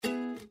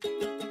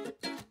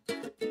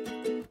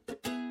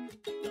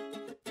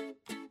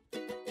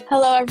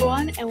Hello,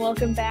 everyone, and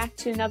welcome back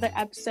to another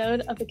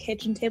episode of the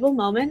Kitchen Table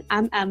Moment.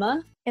 I'm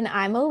Emma. And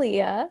I'm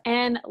Aleia.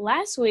 And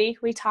last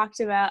week, we talked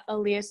about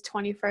Aleaia's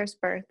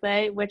 21st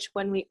birthday, which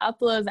when we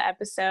upload the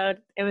episode,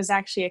 it was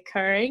actually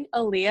occurring.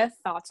 Aleia,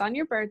 thoughts on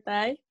your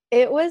birthday?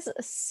 It was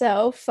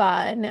so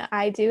fun.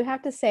 I do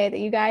have to say that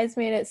you guys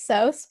made it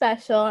so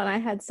special, and I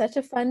had such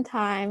a fun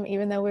time,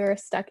 even though we were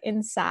stuck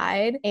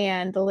inside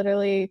and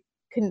literally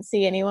couldn't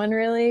see anyone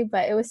really,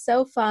 but it was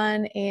so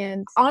fun.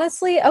 And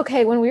honestly,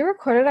 okay, when we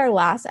recorded our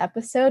last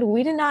episode,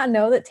 we did not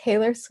know that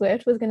Taylor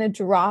Swift was going to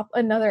drop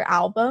another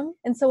album.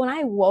 And so when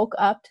I woke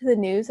up to the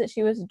news that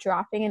she was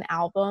dropping an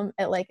album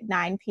at like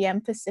 9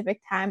 p.m.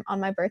 Pacific time on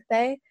my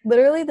birthday,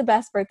 literally the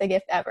best birthday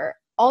gift ever.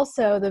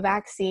 Also, the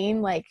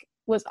vaccine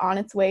was on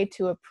its way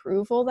to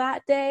approval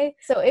that day.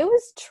 So it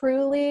was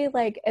truly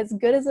as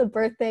good as a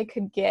birthday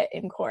could get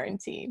in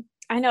quarantine.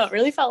 I know, it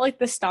really felt like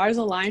the stars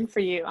aligned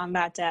for you on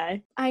that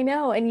day. I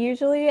know, and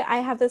usually I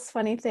have this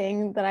funny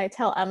thing that I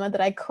tell Emma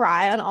that I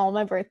cry on all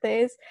my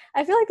birthdays.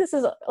 I feel like this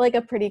is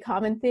a pretty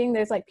common thing.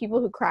 There's people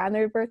who cry on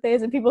their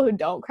birthdays and people who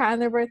don't cry on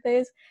their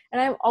birthdays,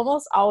 and I'm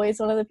almost always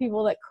one of the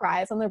people that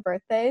cries on their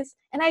birthdays,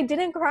 and I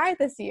didn't cry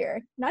this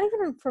year, not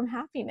even from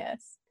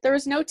happiness. There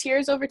was no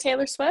tears over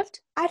Taylor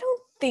Swift? I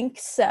don't think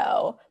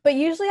so, but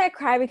usually I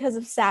cry because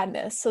of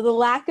sadness, so the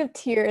lack of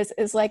tears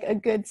is a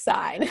good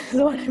sign, is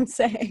what I'm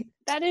saying.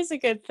 That is a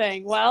good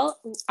thing. Well,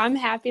 I'm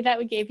happy that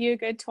we gave you a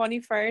good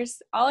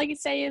 21st. All I can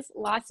say is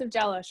lots of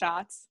Jell-O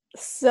shots.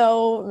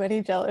 So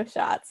many Jell-O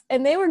shots,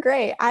 and they were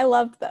great. I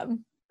loved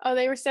them. Oh,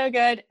 they were so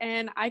good,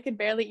 and I could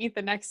barely eat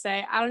the next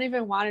day. I don't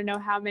even want to know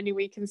how many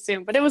we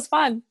consumed, but it was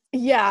fun.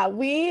 Yeah,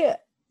 we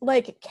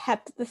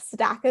kept the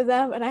stack of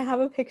them, and I have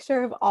a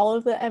picture of all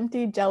of the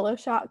empty Jell-O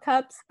shot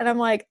cups, and I'm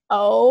like,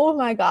 oh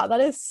my god,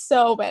 that is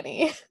so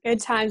many. Good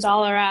times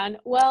all around.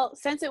 Well,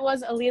 since it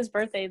was Aleaia's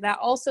birthday, that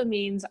also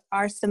means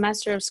our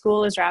semester of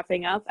school is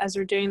wrapping up. As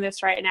we're doing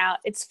this right now,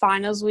 it's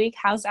finals week.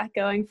 How's that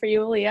going for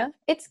you, Aleia?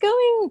 It's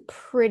going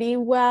pretty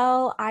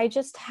well. I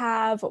just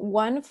have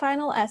one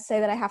final essay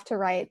that I have to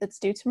write that's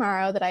due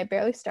tomorrow that I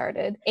barely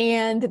started,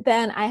 and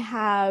then I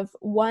have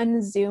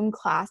one Zoom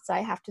class that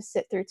I have to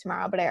sit through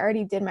tomorrow, but I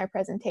already did my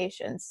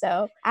presentation.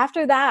 So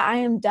after that, I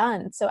am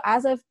done. So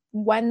as of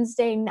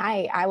Wednesday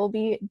night, I will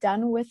be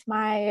done with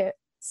my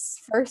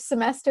first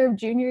semester of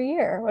junior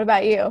year. What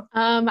about you?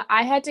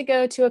 I had to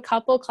go to a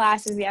couple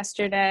classes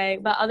yesterday,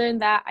 but other than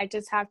that, I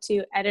just have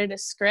to edit a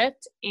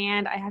script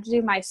and I have to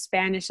do my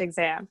Spanish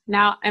exam.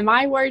 Now, am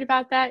I worried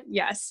about that?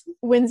 Yes.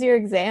 When's your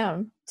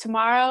exam?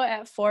 Tomorrow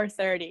at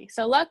 4:30.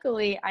 So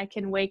luckily, I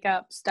can wake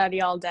up,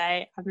 study all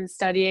day. I've been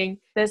studying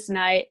this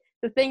night.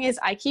 The thing is,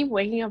 I keep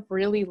waking up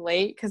really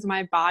late because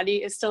my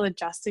body is still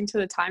adjusting to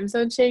the time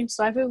zone change.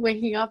 So I've been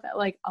waking up at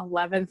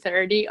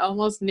 11:30,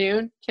 almost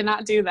noon.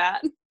 Cannot do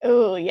that.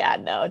 Oh, yeah,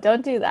 no,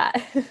 don't do that.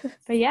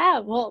 But yeah,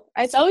 well,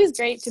 it's always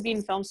great to be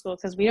in film school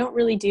because we don't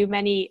really do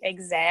many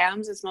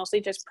exams. It's mostly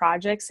just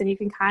projects, and you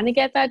can kind of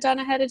get that done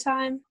ahead of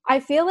time.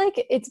 I feel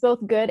like it's both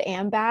good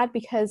and bad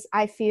because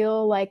I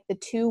feel like the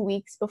 2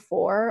 weeks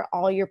before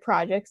all your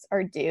projects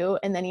are due,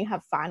 and then you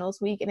have finals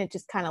week, and it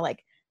just kind of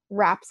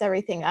wraps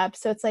everything up.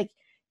 So it's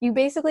you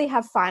basically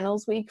have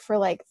finals week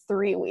for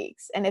 3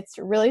 weeks, and it's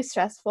really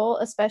stressful,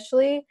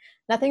 especially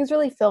nothing's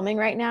really filming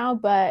right now,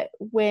 but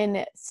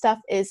when stuff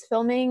is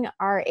filming,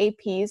 our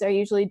APs are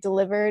usually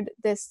delivered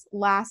this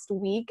last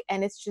week,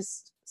 and it's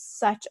just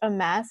such a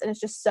mess, and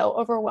it's just so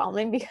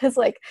overwhelming because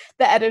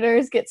the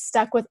editors get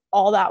stuck with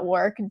all that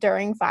work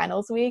during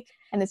finals week,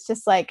 and it's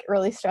just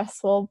really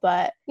stressful.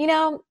 But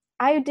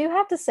I do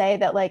have to say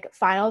that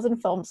finals in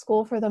film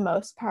school for the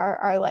most part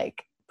are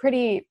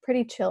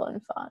pretty chill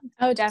and fun.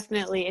 Oh,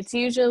 definitely. It's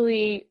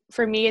usually,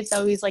 for me, it's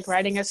always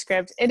writing a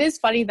script. It is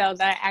funny though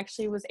that I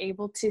actually was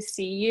able to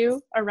see you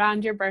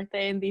around your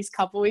birthday in these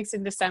couple weeks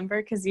in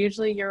December, because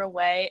usually you're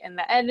away in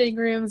the editing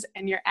rooms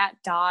and you're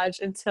at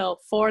Dodge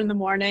until 4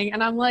 a.m.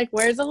 and I'm like,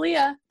 where's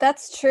Aleia?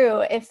 That's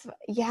true.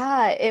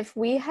 If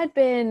we had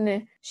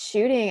been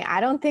shooting,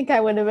 I don't think I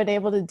would have been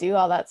able to do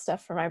all that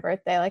stuff for my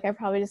birthday. I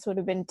probably just would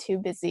have been too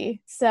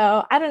busy.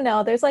 So I don't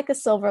know, there's a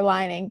silver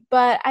lining,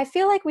 but I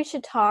feel like we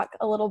should talk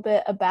a little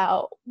bit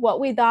about what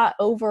we thought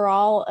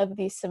overall of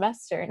the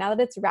semester. Now that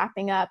it's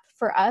wrapping up,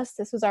 for us,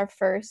 this was our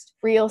first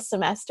real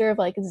semester of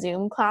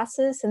Zoom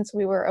classes since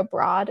we were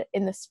abroad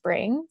in the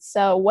spring.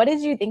 So what did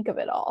you think of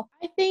it all?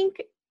 I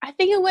think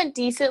it went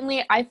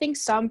decently. I think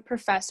some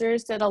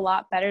professors did a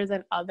lot better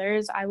than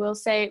others. I will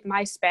say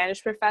my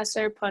Spanish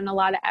professor put in a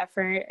lot of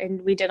effort,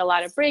 and we did a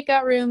lot of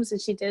breakout rooms,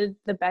 and she did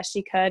the best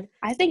she could.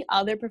 I think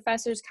other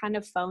professors kind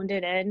of phoned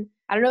it in.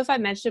 I don't know if I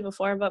mentioned it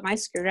before, but my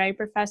screenwriting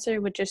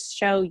professor would just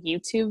show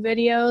YouTube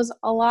videos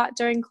a lot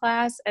during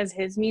class as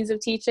his means of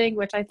teaching,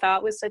 which I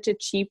thought was such a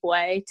cheap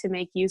way to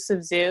make use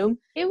of Zoom.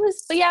 It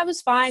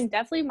was fine.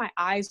 Definitely my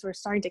eyes were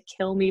starting to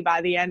kill me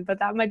by the end, but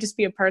that might just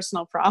be a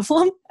personal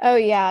problem. Oh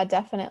yeah,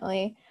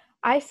 definitely.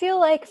 I feel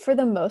like for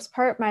the most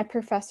part, my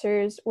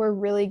professors were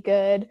really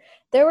good.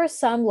 There were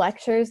some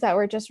lectures that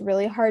were just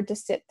really hard to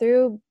sit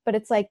through, but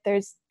it's like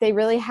they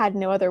really had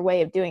no other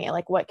way of doing it.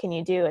 Like, what can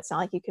you do? It's not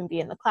like you can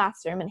be in the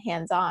classroom and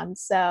hands on.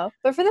 So,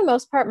 but for the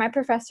most part, my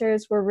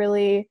professors were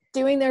really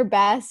doing their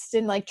best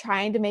and like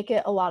trying to make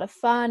it a lot of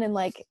fun and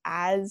like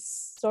as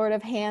sort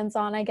of hands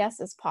on, I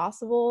guess, as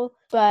possible.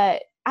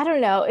 But I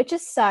don't know. It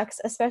just sucks,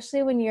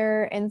 especially when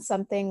you're in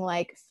something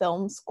like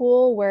film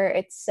school where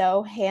it's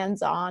so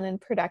hands-on and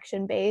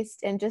production based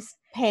and just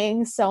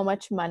paying so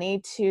much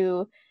money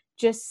to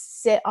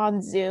just sit on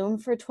Zoom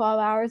for 12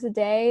 hours a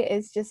day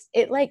is just,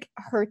 it like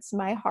hurts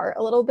my heart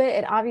a little bit.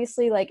 And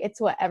obviously, like, it's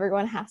what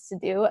everyone has to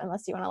do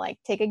unless you want to like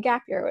take a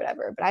gap year or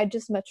whatever. But I'd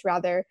just much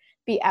rather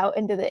be out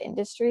into the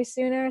industry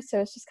sooner. So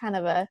it's just kind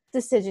of a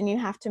decision you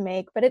have to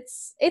make. But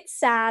it's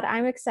sad.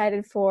 I'm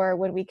excited for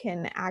when we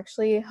can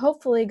actually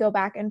hopefully go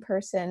back in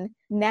person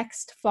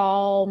next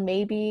fall,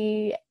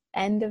 maybe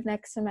end of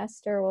next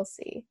semester. We'll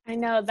see. I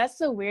know that's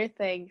the weird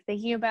thing,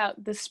 thinking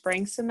about the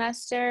spring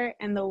semester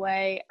and the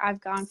way I've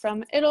gone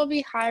from it'll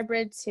be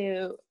hybrid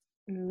to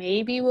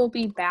maybe we'll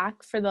be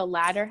back for the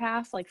latter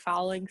half, like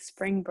following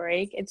spring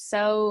break. It's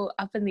so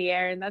up in the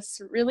air, and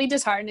that's really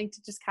disheartening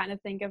to just kind of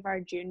think of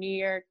our junior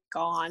year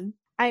gone.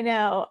 I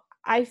know.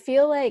 I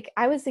feel like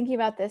I was thinking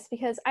about this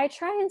because I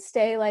try and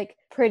stay like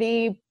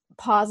pretty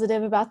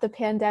positive about the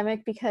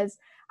pandemic because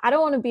I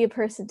don't want to be a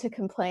person to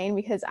complain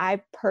because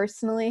I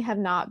personally have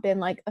not been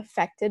like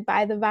affected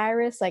by the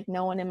virus. Like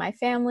no one in my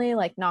family,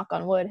 like knock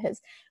on wood, has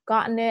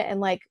gotten it.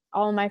 And like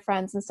all of my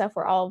friends and stuff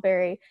were all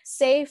very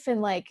safe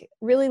and like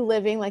really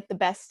living like the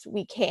best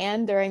we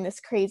can during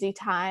this crazy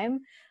time.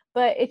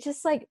 But it's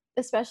just like,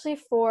 especially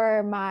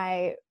for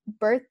my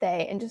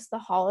birthday and just the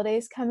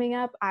holidays coming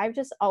up, I've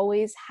just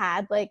always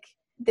had like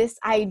this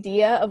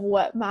idea of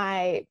what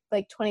my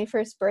like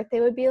 21st birthday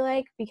would be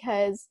like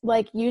because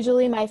like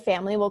usually my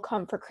family will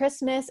come for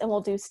Christmas and we'll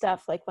do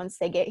stuff like once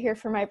they get here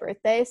for my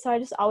birthday. So I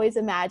just always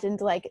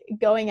imagined like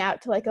going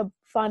out to like a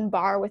fun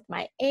bar with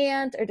my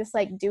aunt or just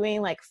like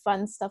doing like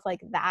fun stuff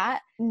like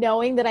that.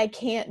 Knowing that I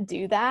can't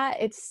do that,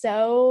 it's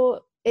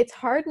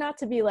hard not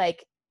to be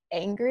like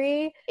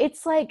angry.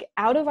 It's like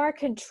out of our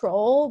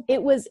control.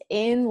 It was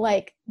in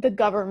like the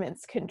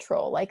government's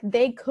control. Like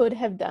they could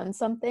have done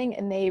something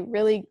and they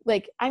really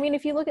like I mean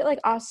if you look at like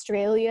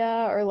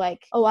Australia or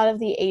like a lot of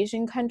the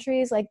Asian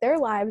countries, like their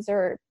lives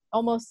are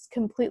almost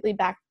completely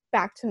back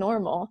to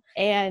normal.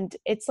 And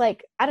it's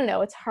like, I don't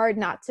know, it's hard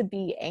not to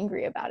be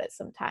angry about it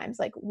sometimes,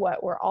 like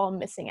what we're all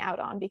missing out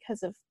on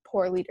because of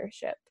poor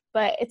leadership.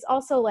 But it's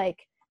also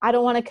like I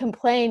don't want to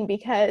complain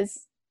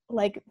because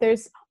like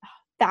there's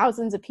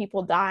thousands of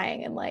people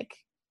dying and like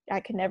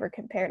I could never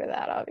compare to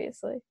that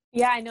obviously.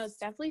 Yeah, I know it's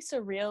definitely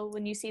surreal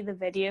when you see the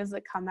videos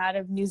that come out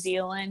of New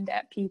Zealand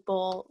at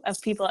people at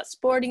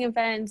sporting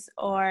events,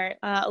 or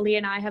Aaliyah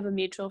and I have a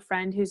mutual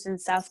friend who's in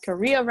South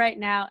Korea right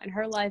now, and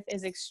her life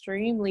is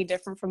extremely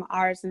different from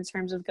ours in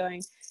terms of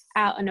going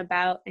out and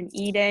about and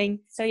eating.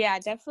 So yeah,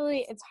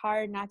 definitely it's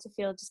hard not to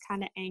feel just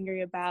kind of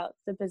angry about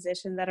the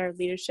position that our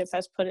leadership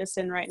has put us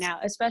in right now,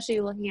 especially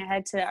looking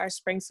ahead to our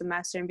spring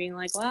semester and being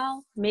like,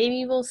 well,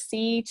 maybe we'll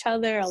see each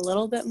other a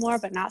little bit more,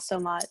 but not so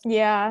much.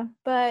 Yeah,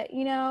 but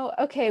you know,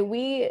 okay,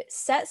 we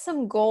set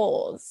some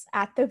goals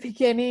at the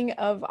beginning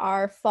of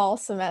our fall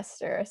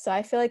semester. So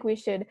I feel like we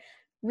should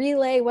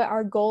relay what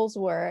our goals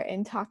were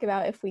and talk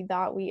about if we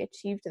thought we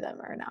achieved them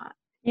or not.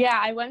 Yeah,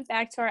 I went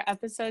back to our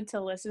episode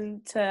to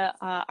listen to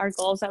our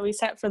goals that we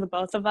set for the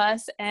both of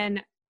us.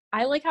 And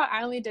I like how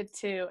I only did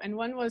two. And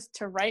one was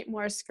to write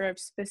more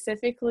scripts,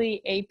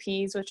 specifically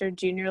APs, which are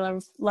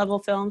level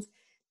films.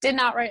 Did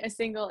not write a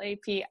single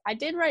AP. I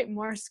did write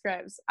more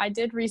scripts. I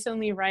did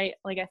recently write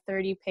like a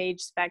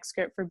 30-page spec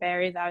script for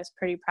Barry that I was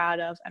pretty proud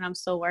of and I'm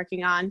still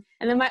working on.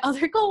 And then my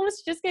other goal was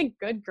to just get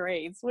good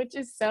grades, which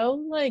is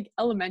so like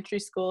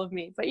elementary school of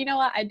me. But you know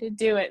what? I did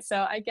do it.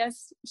 So I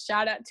guess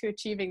shout out to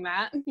achieving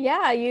that.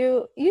 Yeah,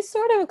 you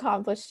sort of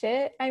accomplished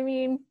it. I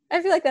mean, I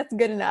feel like that's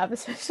good enough,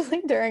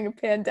 especially during a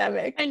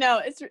pandemic. I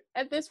know, it's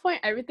at this point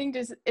everything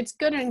just it's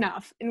good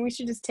enough and we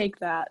should just take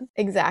that.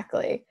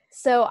 Exactly.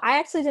 So I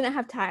actually didn't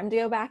have time to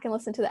go back and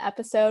listen to the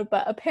episode,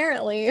 but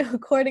apparently,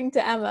 according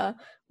to Emma,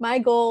 my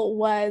goal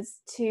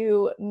was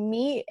to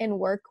meet and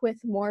work with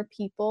more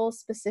people,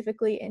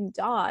 specifically in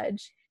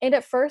Dodge. And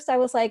at first I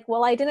was like,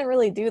 well, I didn't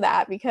really do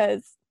that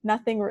because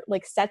nothing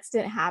like sets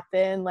didn't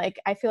happen. Like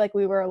I feel like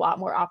we were a lot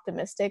more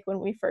optimistic when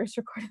we first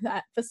recorded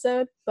that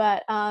episode.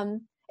 But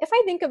if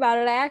I think about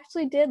it, I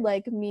actually did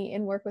like meet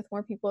and work with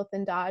more people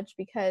within Dodge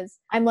because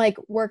I'm like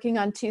working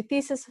on 2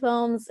 thesis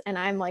films and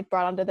I'm like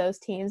brought onto those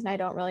teams and I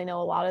don't really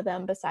know a lot of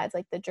them besides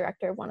like the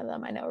director of one of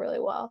them I know really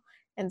well.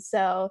 And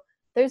so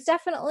there's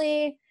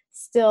definitely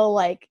still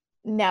like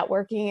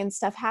networking and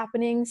stuff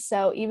happening.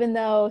 So even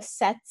though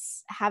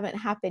sets haven't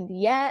happened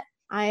yet,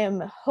 I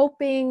am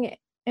hoping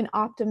and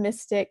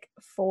optimistic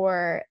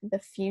for the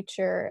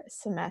future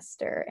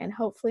semester. And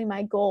hopefully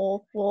my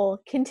goal will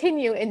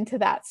continue into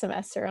that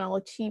semester and I'll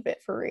achieve it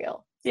for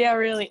real. Yeah,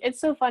 really.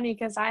 It's so funny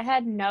because I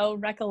had no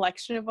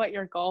recollection of what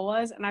your goal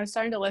was, and I was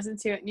starting to listen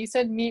to it. And you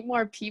said meet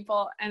more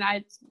people, and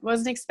I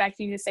wasn't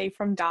expecting you to say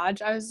from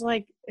Dodge. I was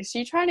like, is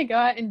she trying to go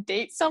out and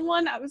date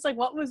someone? I was like,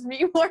 what was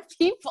meet more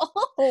people?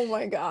 Oh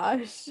my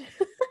gosh.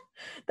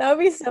 That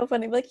would be so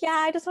funny. Like,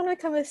 yeah, I just want to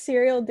become a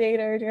serial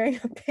dater during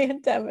a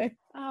pandemic.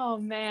 Oh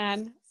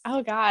man.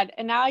 Oh God.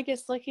 And now I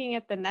guess looking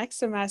at the next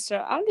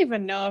semester, I don't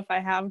even know if I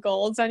have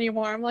goals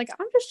anymore. I'm like,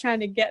 I'm just trying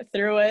to get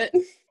through it.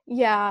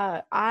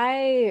 Yeah,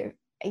 I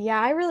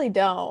really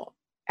don't.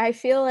 I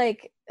feel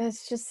like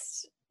it's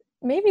just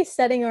maybe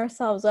setting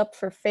ourselves up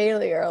for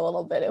failure a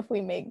little bit if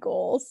we make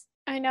goals.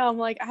 I know. I'm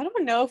like, I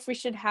don't know if we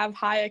should have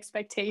high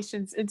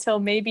expectations until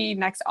maybe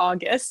next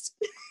August.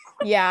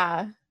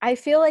 Yeah, I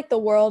feel like we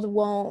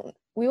won't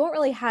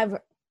really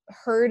have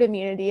herd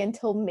immunity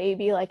until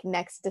maybe like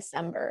next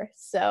December.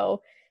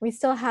 So we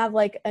still have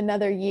like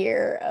another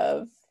year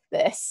of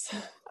this.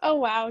 Oh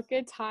wow,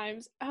 good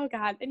times. Oh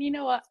God. And you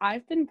know what?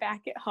 I've been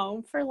back at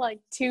home for like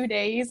 2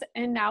 days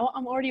and now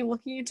I'm already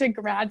looking into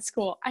grad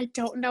school. I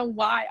don't know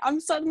why. I'm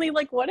suddenly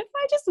like, what if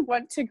I just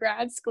went to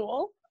grad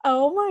school?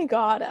 Oh my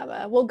God,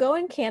 Emma. We'll go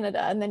in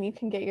Canada and then you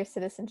can get your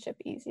citizenship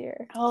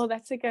easier. Oh,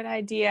 that's a good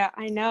idea.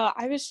 I know.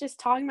 I was just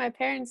talking to my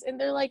parents and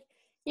they're like,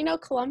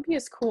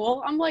 Columbia's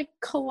cool. I'm like,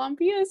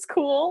 Columbia is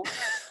cool.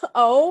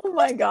 Oh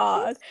my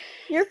God.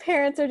 Your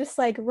parents are just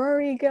like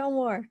Rory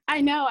Gilmore.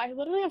 I know. I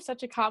literally have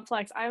such a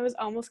complex. I was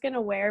almost going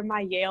to wear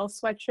my Yale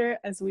sweatshirt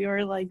as we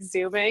were like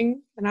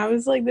Zooming. And I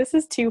was like, this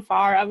is too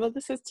far. I'm like,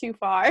 this is too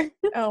far.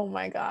 Oh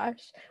my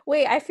gosh.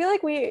 Wait, I feel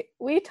like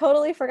we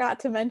totally forgot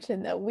to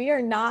mention that we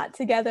are not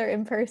together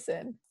in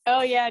person.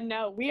 Oh, yeah.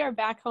 No, we are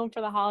back home for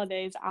the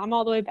holidays. I'm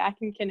all the way back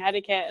in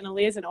Connecticut and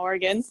Aaliyah's in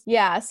Oregon.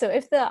 Yeah, so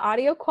if the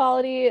audio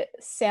quality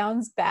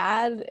sounds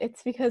bad,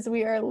 it's because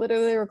we are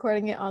literally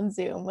recording it on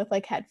Zoom with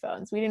like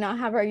headphones. We do not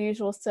have our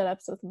usual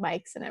setups with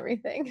mics and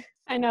everything.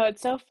 I know.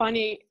 It's so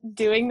funny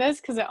doing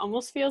this because it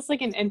almost feels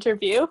like an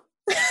interview.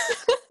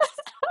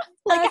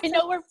 Like, I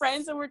know we're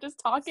friends and we're just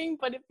talking,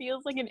 but it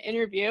feels like an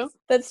interview.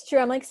 That's true.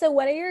 I'm like, so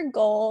what are your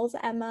goals,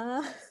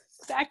 Emma?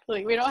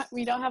 Exactly. We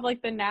don't have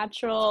like the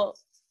natural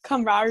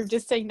camaraderie of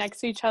just sitting next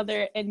to each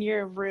other in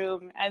your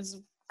room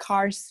as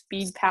cars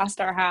speed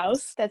past our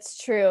house.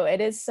 That's true. It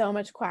is so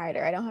much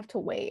quieter. I don't have to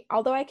wait.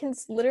 Although I can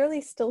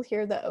literally still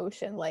hear the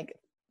ocean like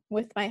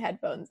with my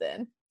headphones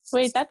in.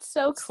 Wait, that's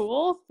so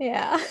cool.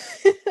 Yeah.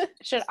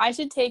 I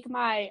should take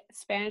my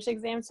Spanish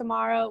exam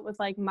tomorrow with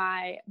like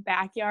my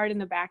backyard in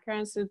the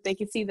background so they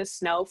can see the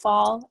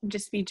snowfall.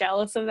 Just be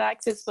jealous of that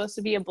because it's supposed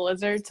to be a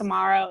blizzard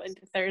tomorrow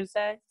into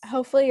Thursday.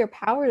 Hopefully your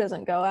power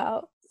doesn't go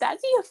out. That'd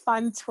be a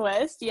fun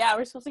twist. Yeah,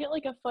 we're supposed to get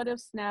like a foot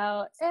of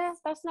snow.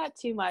 That's not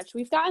too much.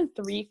 We've gotten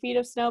 3 feet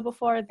of snow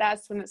before.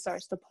 That's when it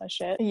starts to push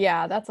it.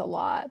 Yeah, that's a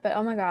lot. But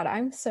oh my God,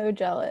 I'm so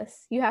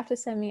jealous. You have to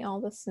send me all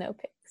the snow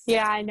pics.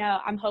 Yeah, I know.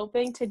 I'm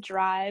hoping to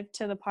drive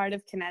to the part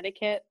of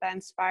Connecticut that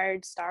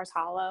inspired Stars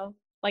Hollow,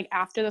 like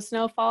after the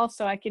snowfall,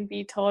 so I can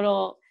be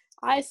total,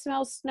 I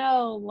smell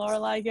snow,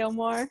 Lorelai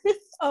Gilmore.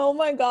 Oh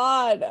my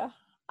God.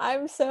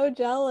 I'm so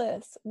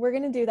jealous. We're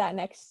gonna do that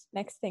next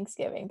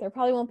Thanksgiving. There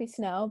probably won't be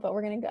snow, but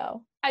we're gonna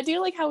go. I do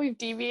like how we've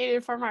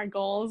deviated from our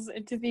goals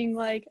into being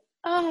like,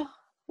 oh,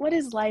 what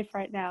is life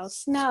right now?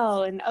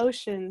 Snow and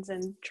oceans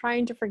and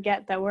trying to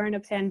forget that we're in a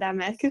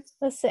pandemic.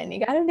 Listen,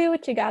 you gotta do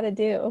what you gotta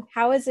do.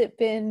 How has it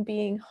been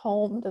being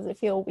home? Does it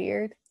feel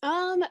weird?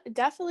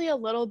 Definitely a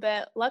little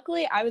bit.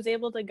 Luckily, I was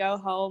able to go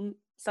home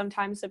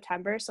sometime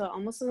September, so it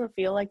almost doesn't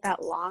feel like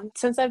that long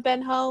since I've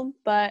been home,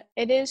 but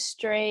it is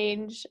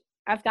strange.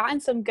 I've gotten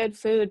some good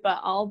food,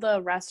 but all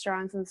the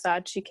restaurants and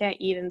such, you can't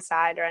eat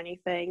inside or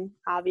anything,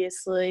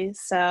 obviously.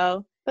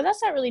 So, but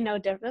that's not really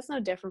that's no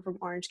different from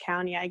Orange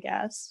County, I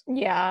guess.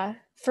 Yeah,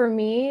 for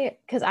me,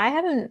 because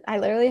I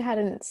literally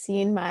hadn't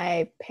seen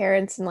my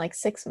parents in like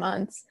 6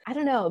 months. I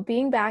don't know,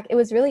 being back, it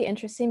was really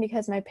interesting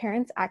because my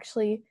parents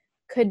actually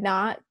could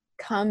not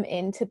come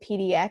into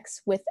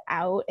PDX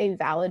without a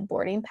valid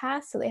boarding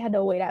pass. So they had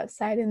to wait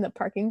outside in the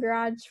parking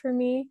garage for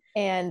me.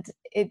 And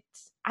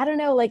I don't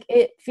know, like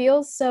it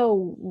feels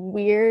so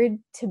weird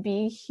to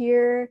be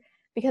here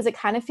because it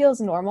kind of feels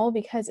normal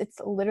because it's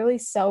literally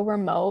so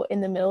remote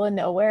in the middle of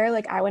nowhere.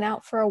 Like I went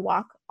out for a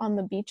walk on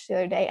the beach the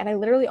other day and I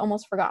literally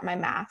almost forgot my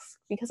mask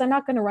because I'm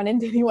not going to run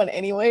into anyone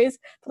anyways,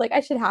 but like I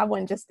should have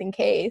one just in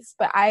case.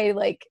 But I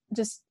like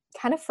just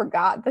kind of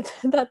forgot that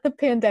the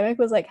pandemic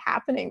was like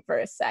happening for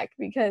a sec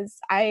because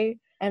I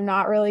am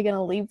not really going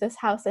to leave this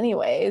house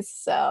anyways.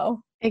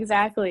 So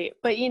Exactly.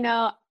 But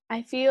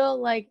I feel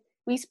like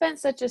we spent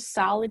such a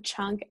solid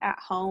chunk at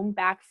home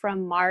back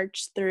from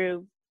March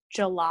through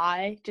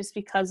July just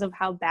because of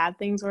how bad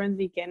things were in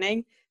the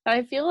beginning. But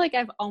I feel like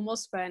I've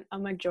almost spent a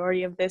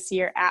majority of this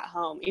year at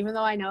home. Even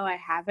though I know I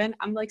haven't,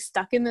 I'm like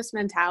stuck in this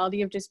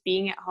mentality of just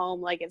being at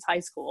home like it's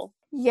high school.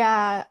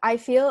 yeah,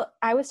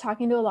 I was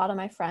talking to a lot of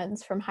my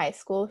friends from high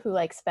school who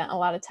like spent a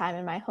lot of time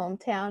in my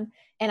hometown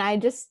and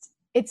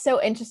it's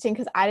so interesting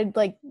because I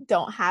like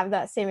don't have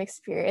that same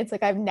experience.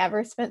 Like I've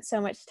never spent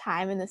so much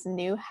time in this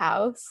new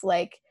house.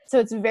 Like so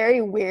it's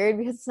very weird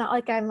because it's not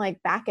like I'm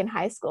like back in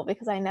high school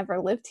because I never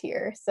lived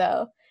here.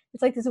 So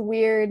it's like this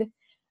weird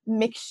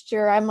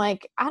mixture. I'm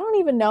like, I don't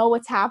even know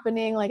what's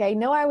happening. Like I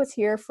know I was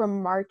here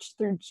from March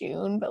through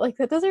June, but like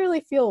that doesn't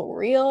really feel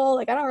real.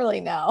 Like I don't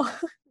really know.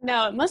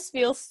 No, it must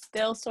feel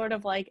still sort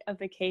of like a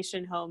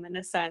vacation home in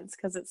a sense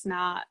because it's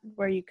not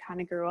where you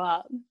kind of grew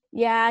up.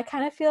 Yeah, it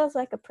kind of feels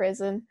like a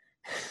prison.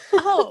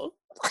 Oh,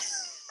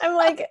 I'm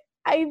like,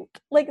 I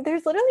like,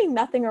 there's literally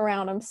nothing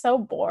around. I'm so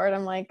bored.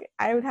 I'm like,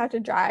 I would have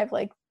to drive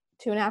like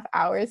 2.5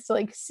 hours to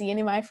like see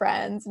any of my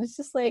friends. And it's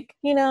just like,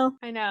 I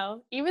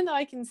know. Even though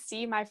I can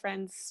see my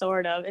friends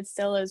sort of, it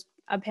still is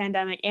a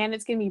pandemic and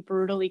it's going to be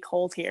brutally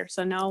cold here.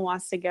 So no one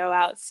wants to go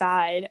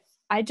outside.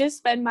 I just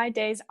spend my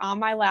days on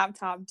my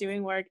laptop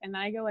doing work and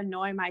then I go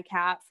annoy my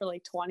cat for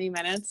like 20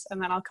 minutes and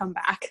then I'll come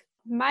back.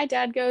 My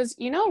dad goes,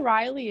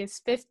 Riley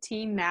is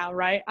 15 now,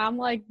 right? I'm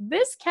like,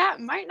 this cat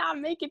might not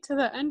make it to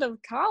the end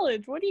of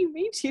college. What do you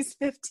mean she's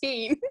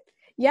 15?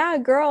 yeah,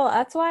 girl,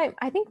 that's why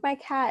I think my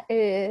cat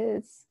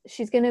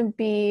she's gonna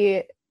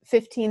be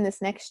 15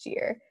 this next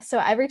year. So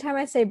every time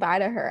I say bye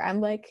to her, I'm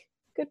like,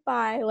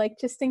 goodbye, like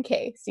just in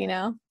case,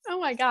 Oh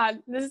my God,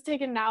 this is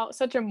taking now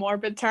such a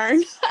morbid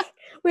turn.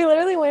 We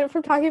literally went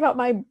from talking about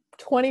my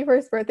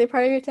 21st birthday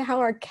party to how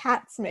our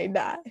cats may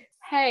die.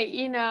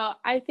 Hey,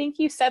 I think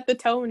you set the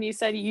tone when you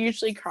said you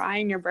usually cry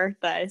on your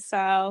birthday.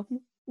 So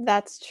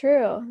That's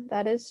true.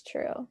 That is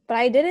true. But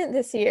I didn't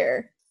this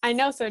year. I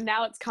know. So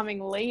now it's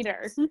coming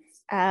later.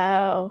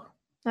 Oh,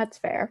 that's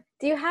fair.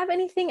 Do you have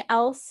anything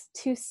else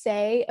to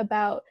say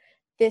about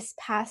this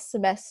past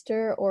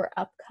semester or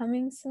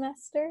upcoming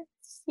semester?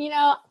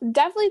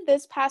 Definitely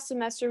this past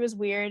semester was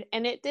weird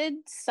and it did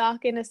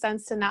suck in a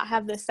sense to not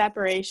have the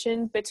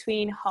separation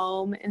between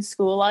home and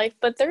school life.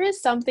 But there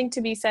is something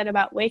to be said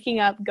about waking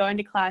up, going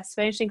to class,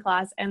 finishing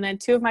class, and then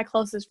two of my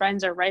closest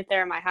friends are right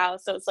there in my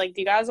house. So it's like,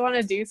 do you guys want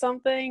to do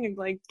something and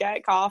like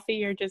get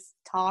coffee or just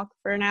talk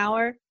for an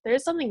hour?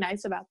 There's something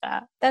nice about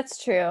that.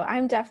 That's true.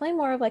 I'm definitely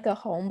more of like a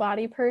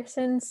homebody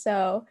person.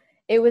 So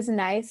it was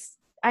nice.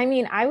 I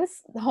mean, I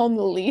was home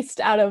the least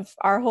out of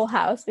our whole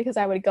house because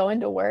I would go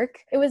into work.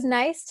 It was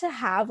nice to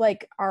have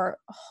like our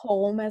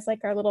home as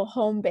like our little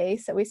home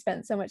base that we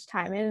spent so much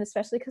time in,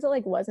 especially because it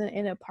like wasn't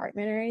in an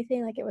apartment or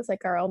anything. Like it was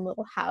like our own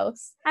little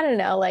house. I don't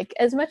know, like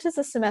as much as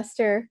the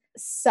semester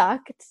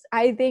sucked,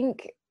 I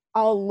think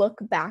I'll look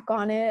back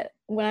on it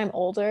when I'm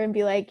older and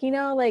be like,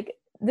 like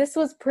this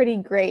was pretty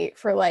great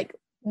for like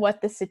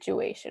what the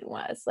situation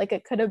was. Like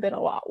it could have been a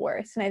lot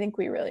worse. And I think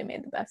we really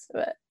made the best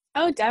of it.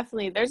 Oh,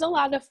 definitely. There's a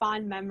lot of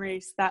fond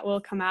memories that will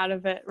come out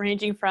of it,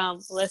 ranging from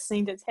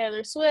listening to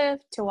Taylor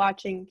Swift to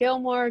watching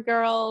Gilmore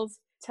Girls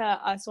to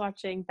us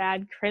watching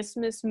bad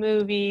Christmas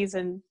movies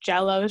and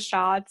Jell-O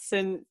shots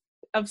and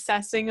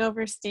obsessing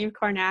over Steve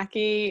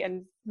Kornacki.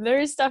 And there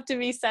is stuff to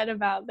be said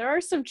about. There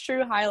are some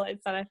true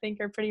highlights that I think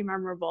are pretty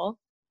memorable.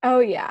 Oh,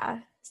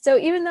 yeah. So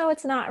even though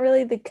it's not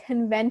really the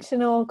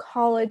conventional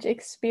college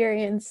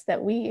experience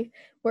that we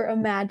were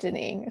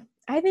imagining,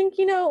 I think,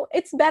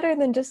 it's better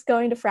than just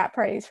going to frat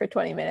parties for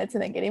 20 minutes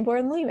and then getting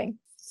bored and leaving.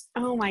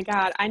 Oh my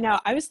God, I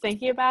know. I was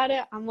thinking about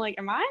it. I'm like,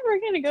 am I ever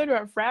going to go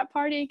to a frat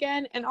party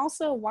again? And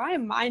also, why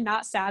am I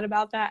not sad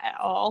about that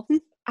at all?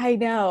 I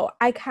know.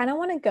 I kind of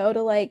want to go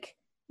to like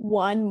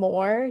one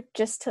more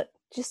just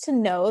to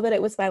know that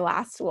it was my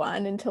last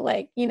one and to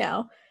like,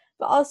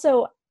 but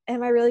also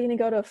am I really going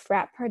to go to a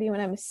frat party when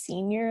I'm a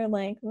senior?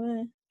 Like,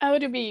 Oh,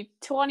 to be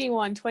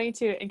 21,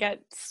 22 and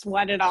get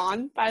sweated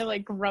on by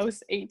like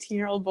gross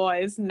 18-year-old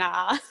boys.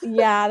 Nah.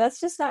 yeah,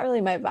 that's just not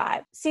really my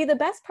vibe. See, the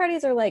best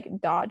parties are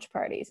like Dodge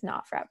parties,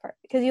 not frat parties,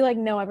 because you like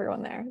know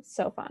everyone there. It's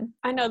so fun.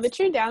 I know the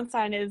true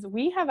downside is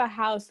we have a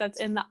house that's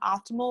in the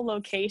optimal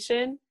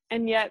location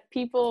and yet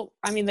people,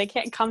 they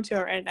can't come to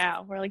it right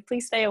now. We're like,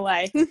 please stay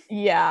away.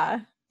 Yeah.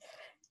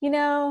 You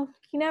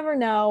never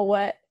know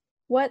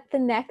what the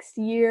next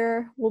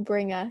year will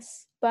bring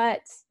us. But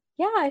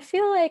yeah, I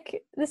feel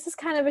like this is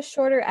kind of a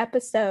shorter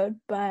episode,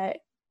 but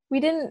we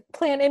didn't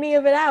plan any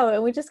of it out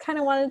and we just kind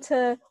of wanted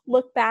to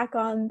look back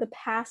on the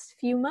past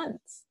few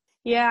months.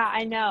 Yeah,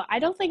 I know. I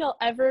don't think I'll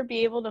ever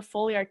be able to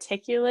fully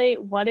articulate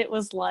what it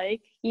was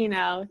like,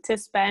 to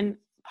spend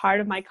part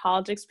of my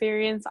college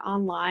experience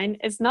online.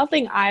 It's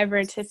nothing I ever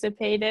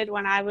anticipated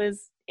when I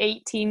was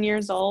 18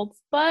 years old,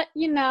 but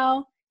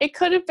it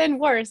could have been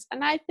worse.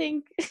 And I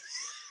think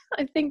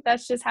I think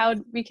that's just how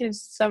we can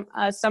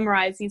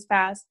summarize these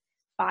past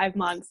 5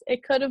 months.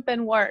 It could have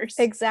been worse.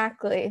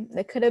 Exactly.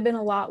 It could have been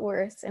a lot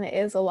worse, and it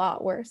is a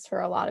lot worse for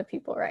a lot of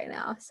people right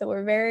now. So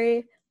we're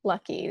very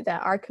lucky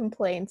that our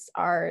complaints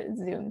are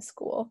Zoom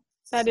school.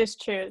 That is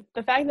true.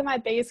 The fact that my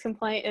biggest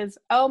complaint is,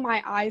 oh,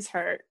 my eyes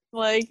hurt.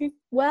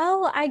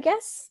 Well, I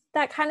guess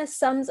that kind of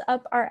sums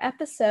up our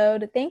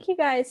episode. Thank you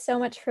guys so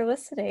much for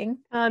listening.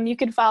 You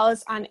can follow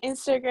us on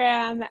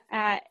Instagram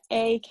at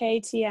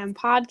AKTM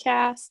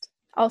Podcast.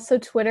 Also,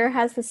 Twitter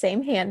has the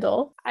same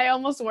handle. I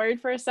almost worried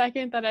for a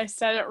second that I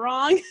said it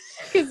wrong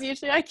because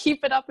usually I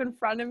keep it up in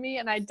front of me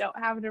and I don't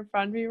have it in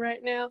front of me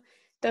right now.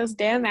 Those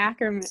damn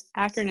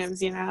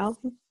acronyms, you know.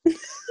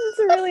 It's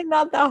really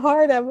not that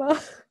hard,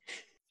 Emma.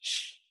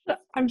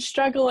 I'm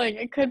struggling.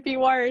 It could be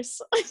worse.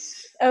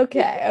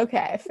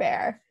 Okay,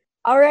 fair.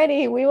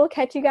 Alrighty, we will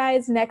catch you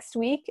guys next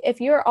week.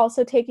 If you're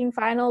also taking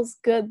finals,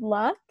 good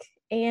luck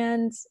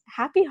and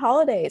happy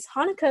holidays.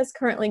 Hanukkah is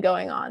currently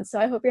going on, so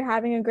I hope you're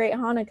having a great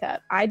Hanukkah.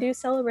 I do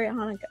celebrate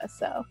Hanukkah,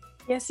 so.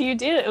 Yes, you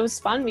do. It was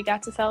fun. We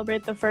got to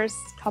celebrate the first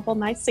couple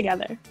nights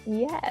together.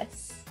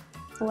 Yes.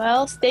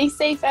 Well, stay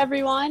safe,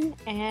 everyone,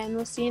 and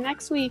we'll see you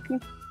next week.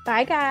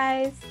 Bye,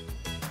 guys.